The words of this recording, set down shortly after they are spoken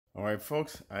All right,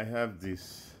 folks, I have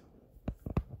this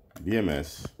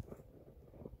BMS.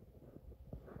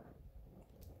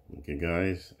 Okay,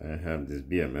 guys, I have this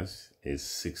BMS. It's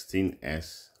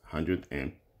 16S 100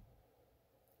 amp.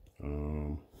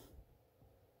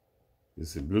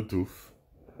 It's a Bluetooth.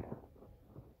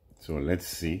 So let's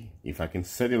see if I can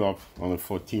set it up on a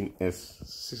 14S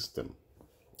system.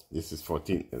 This is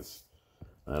 14S.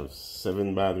 I have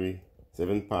 7 battery,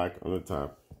 7 pack on the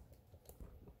top.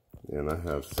 And I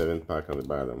have 7 pack on the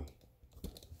bottom.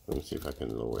 Let me see if I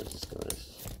can lower this,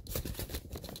 guys.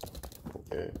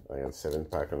 Okay, I have 7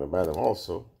 pack on the bottom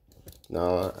also.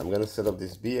 Now I'm gonna set up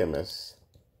this BMS,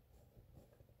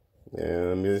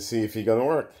 and I'm gonna see if it's gonna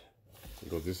work.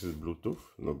 Because this is Bluetooth,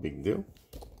 no big deal.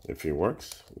 If it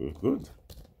works, it's good.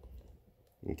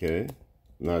 Okay,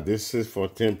 now this is for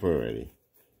temporary.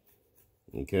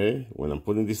 Okay, when I'm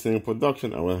putting this thing in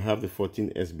production, I will have the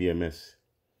 14S BMS.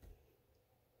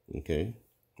 Okay,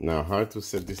 now how to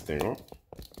set this thing up?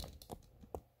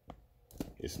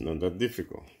 It's not that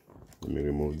difficult. Let me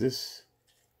remove this.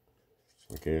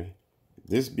 Okay,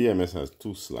 this BMS has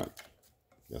 2 slots.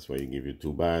 That's why you give you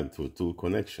 2 bad to 2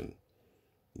 connection.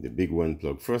 The big one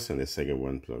plug first and the second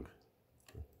one plug.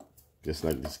 Just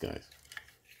like this, guys.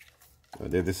 Now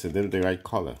they're the right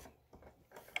color.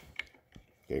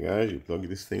 Okay, guys, you plug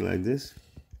this thing like this.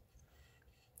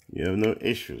 You have no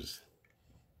issues.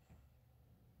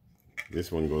 This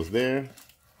one goes there,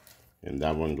 and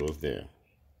that one goes there.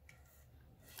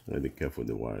 Be careful with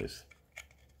the wires.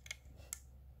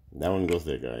 That one goes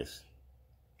there, guys.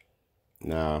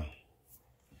 Now,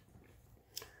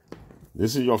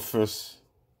 this is your first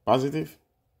positive.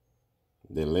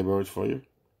 They label it for you.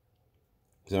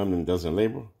 Some of them doesn't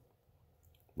label,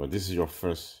 but this is your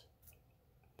first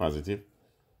positive.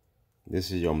 This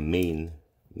is your main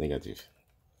negative.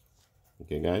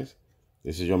 Okay, guys?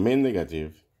 This is your main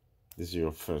negative. This is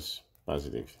your first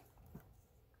positive.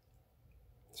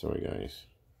 Sorry, guys.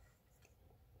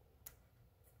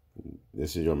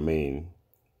 This is your main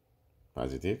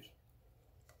positive.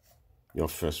 Your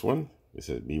first one, this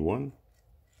is B1.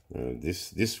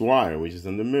 This wire, which is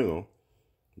in the middle,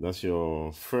 that's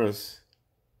your first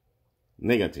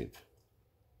negative.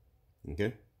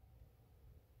 Okay?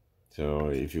 So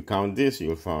if you count this,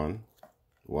 you'll find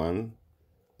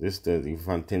you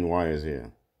find 10 wires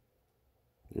here.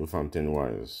 You'll find 10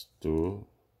 wires. 2,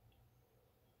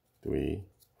 3,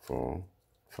 4,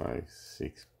 5,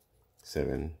 6,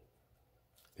 7,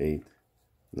 8,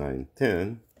 9,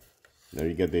 10. Now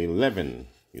you get the 11.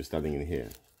 You're starting in here.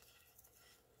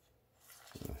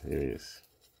 Here it is.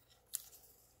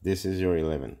 This is your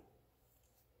 11.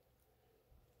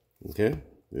 Okay?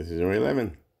 This is your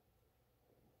 11.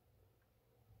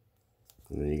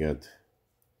 And then you got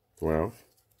 12,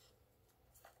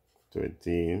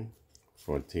 13,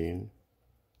 14,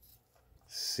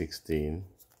 16,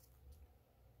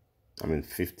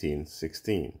 15,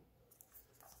 16.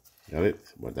 Got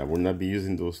it? But I will not be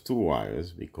using those 2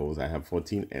 wires because I have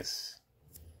 14S.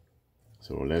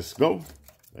 So let's go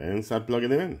and start plugging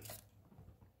them in.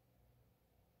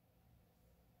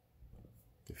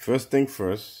 First thing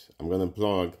first, I'm gonna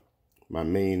plug my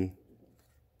main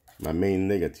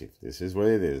negative. This is what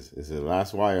it is. It's the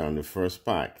last wire on the first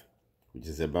pack, which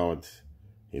is about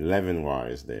 11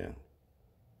 wires there.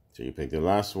 So you pick the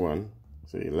last one.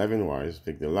 So 11 wires,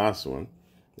 pick the last one.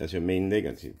 That's your main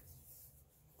negative.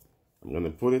 I'm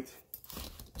gonna put it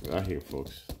right here,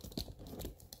 folks.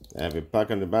 I have a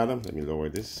pack on the bottom. Let me lower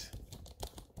this.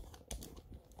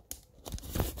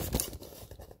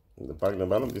 The pack on the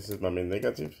bottom, this is my main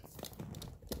negative.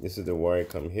 This is the wire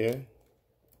come here.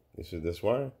 This is this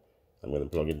wire. I'm gonna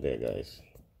plug it there, guys.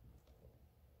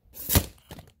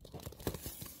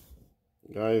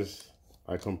 Guys,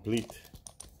 I complete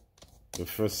the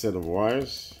first set of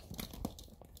wires.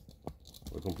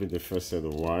 We'll complete the first set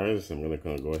of wires. I'm gonna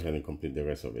go ahead and complete the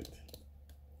rest of it.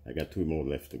 I got 2 more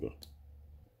left to go.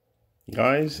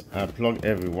 Guys, I plug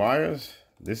every wires.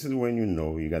 This is when you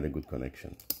know you got a good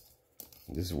connection.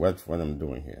 This is what I'm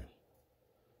doing here.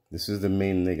 This is the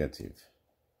main negative.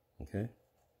 Okay?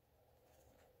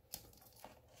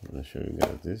 I'm gonna show you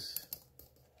guys this.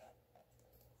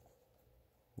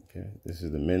 Okay, this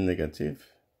is the main negative.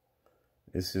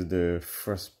 This is the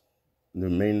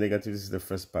main negative. This is the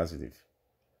first positive.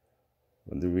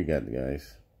 What do we got,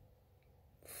 guys?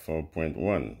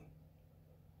 4.1.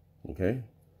 Okay,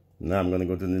 now I'm gonna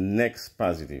go to the next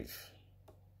positive.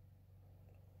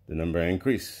 The number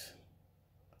increase.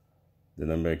 The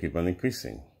number keep on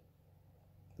increasing.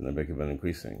 The number keep on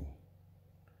increasing.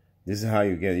 This is how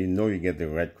you get the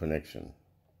right connection.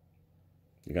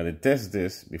 You gotta test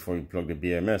this before you plug the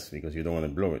BMS because you don't want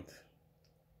to blow it.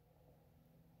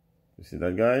 You see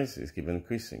that, guys? It's keep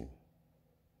increasing.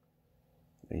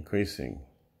 Increasing.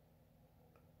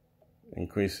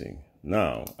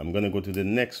 Now, I'm going to go to the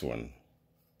next one.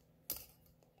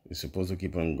 It's supposed to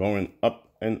keep on going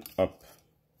up and up.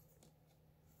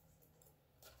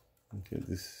 Okay,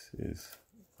 this is,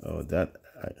 oh, let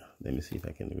me see if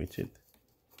I can reach it.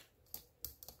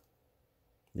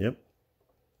 Yep.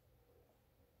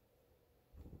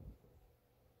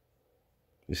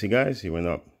 You see, guys, it went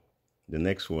up. The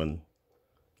next one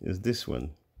is this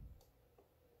one.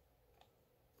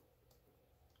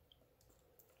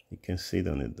 You can see it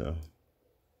on it though.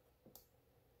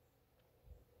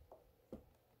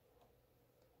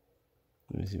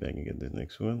 Let me see if I can get the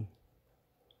next one.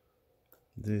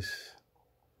 This,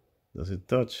 does it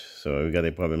touch? So we got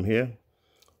a problem here.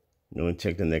 I'm going to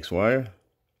check the next wire.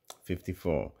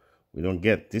 54. We don't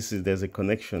get, there's a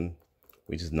connection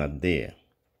which is not there.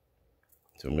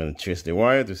 So I'm going to trace the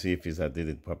wire to see if I did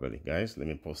it properly. Guys, let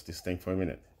me pause this thing for a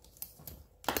minute.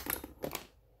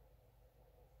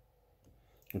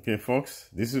 Okay, folks,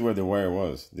 this is where the wire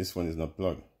was. This one is not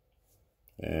plugged.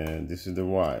 And this is the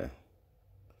wire.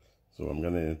 So I'm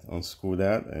going to unscrew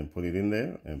that and put it in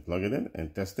there and plug it in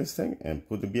and test this thing and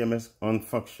put the BMS on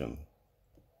function.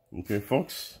 Okay,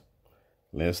 folks,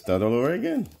 let's start all over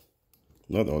again.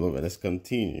 Not all over, let's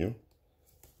continue.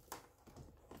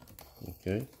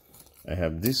 Okay, I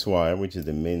have this wire, which is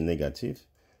the main negative.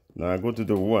 Now I go to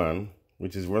the one,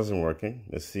 which wasn't working.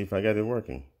 Let's see if I got it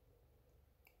working.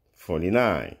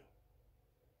 49,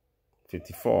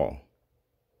 54,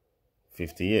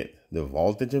 58. The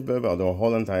voltage of the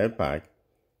whole entire pack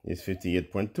is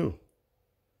 58.2.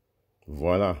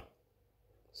 Voila.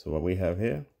 So what we have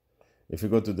here, if you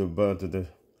go to the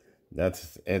the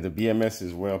BMS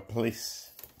is well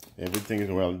placed. Everything is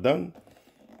well done.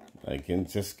 I can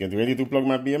just get ready to plug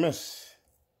my BMS.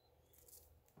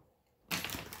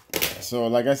 So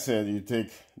like I said, you take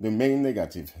the main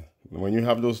negative. When you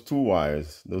have those two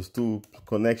wires, those two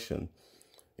connections,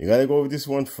 you gotta go with this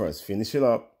one first, finish it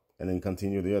up, and then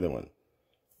continue the other one.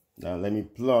 Now let me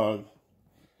plug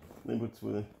my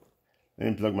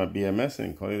BMS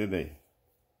and call it a day.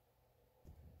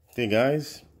 Okay,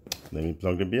 guys, let me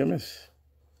plug the BMS.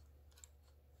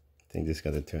 I think this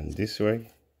gotta turn this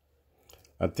way.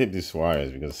 I tape these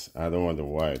wires because I don't want the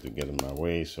wire to get in my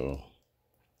way, so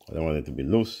I don't want it to be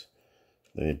loose.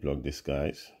 Let me plug this,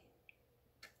 guys.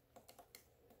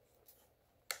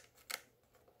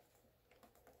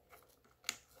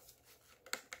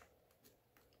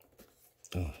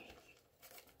 Oh.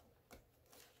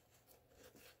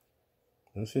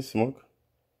 I see smoke.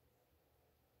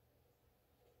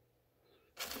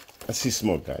 I see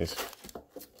smoke, guys.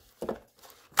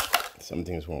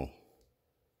 Something's wrong.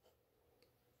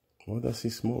 What does I see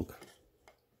smoke?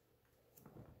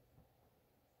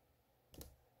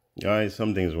 Guys,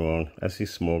 something's wrong. I see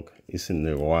smoke. It's in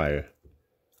the wire.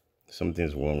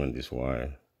 Something's wrong on this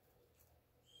wire.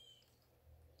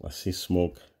 I see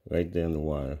smoke right there on the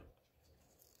wire.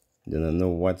 Then I know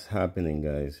what's happening,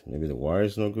 guys. Maybe the wire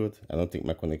is no good. I don't think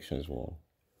my connection is wrong.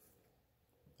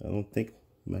 I don't think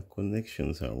my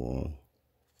connections are wrong.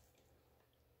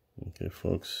 Okay,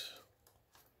 folks.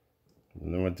 I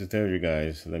don't know what to tell you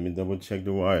guys. Let me double check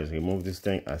the wires. Remove this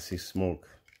thing. I see smoke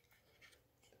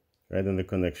right on the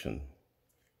connection.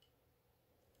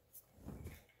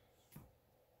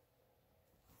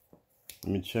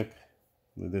 Let me check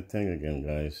the thing again,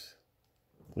 guys.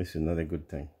 This is not a good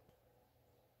thing.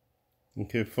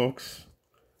 Okay, folks.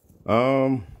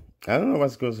 I don't know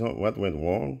what went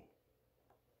wrong.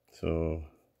 So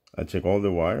I check all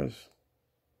the wires.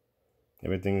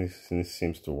 Everything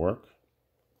seems to work.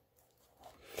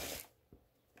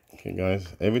 Okay, guys,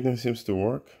 everything seems to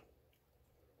work.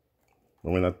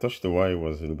 But when I touched the wire, it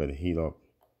was a little bit heat up,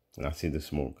 and I see the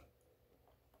smoke.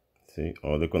 See,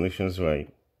 all the connections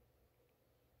right.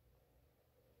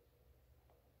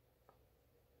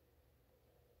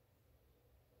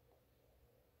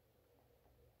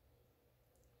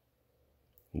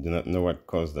 Do not know what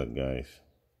caused that, guys.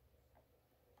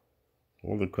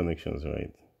 All the connections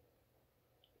right.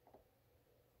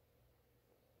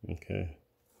 Okay.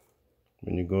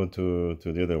 When you go to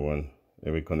the other one,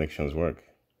 every connections work.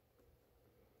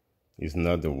 It's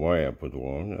not the wire I put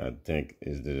wrong. I think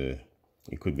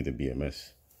it could be the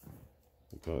BMS.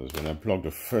 Because when I plug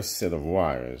the first set of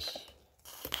wires,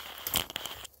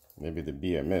 maybe the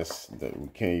BMS that we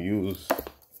can't use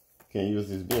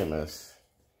this BMS.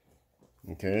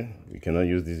 Okay, we cannot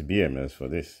use this BMS for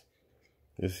this.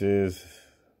 This is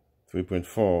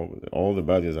 3.4. All the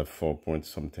bodies are 4 point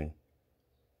something.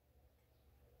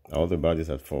 All the bodies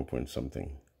at 4 point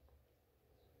something.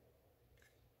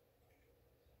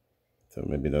 So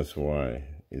maybe that's why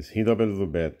it's heat up a little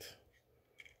bit.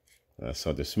 I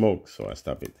saw the smoke, so I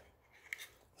stopped it.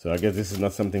 So I guess this is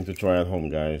not something to try at home,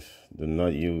 guys. Do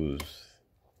not use.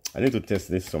 I need to test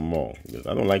this some more because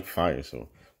I don't like fire. So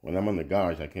when I'm on the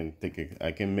garage, I can take it.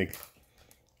 I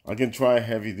can try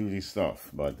heavy duty stuff.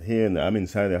 But here, I'm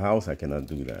inside the house. I cannot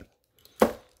do that.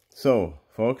 So,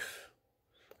 folks,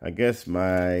 I guess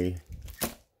my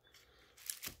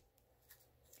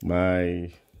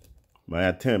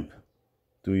attempt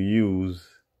to use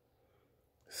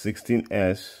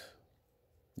 16S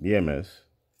BMS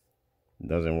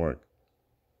doesn't work.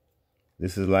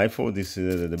 This is LiFo. This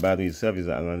is the battery itself is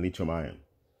on lithium ion.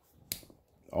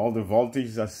 All the voltage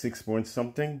is at 6 point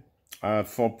something, 4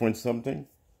 point something.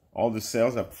 All the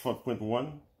cells are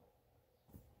 4.1,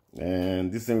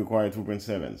 and this thing requires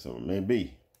 2.7. So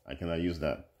maybe I cannot use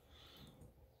that.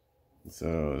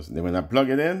 So then when I plug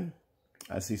it in,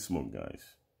 I see smoke, guys.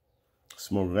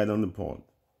 Smoke right on the port,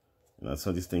 and I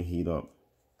saw this thing heat up.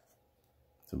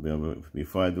 So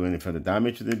before I do any further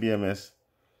damage to the BMS,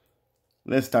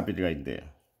 let's stop it right there.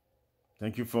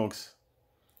 Thank you, folks.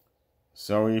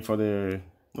 Sorry for the,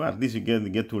 well, at least you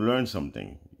get to learn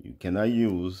something. You cannot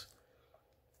use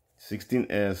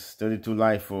 16S 32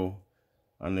 LiFo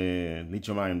on the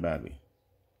lithium ion battery.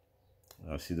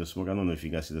 I see the smoke. I don't know if you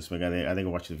guys see the smoke. I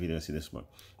didn't watch the video and see the smoke.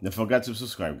 Don't forget to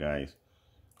subscribe, guys.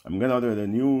 I'm gonna order the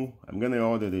new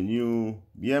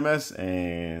BMS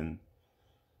and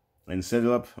set it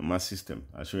up on my system.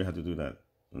 I'll show you how to do that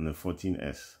on the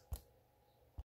 14S.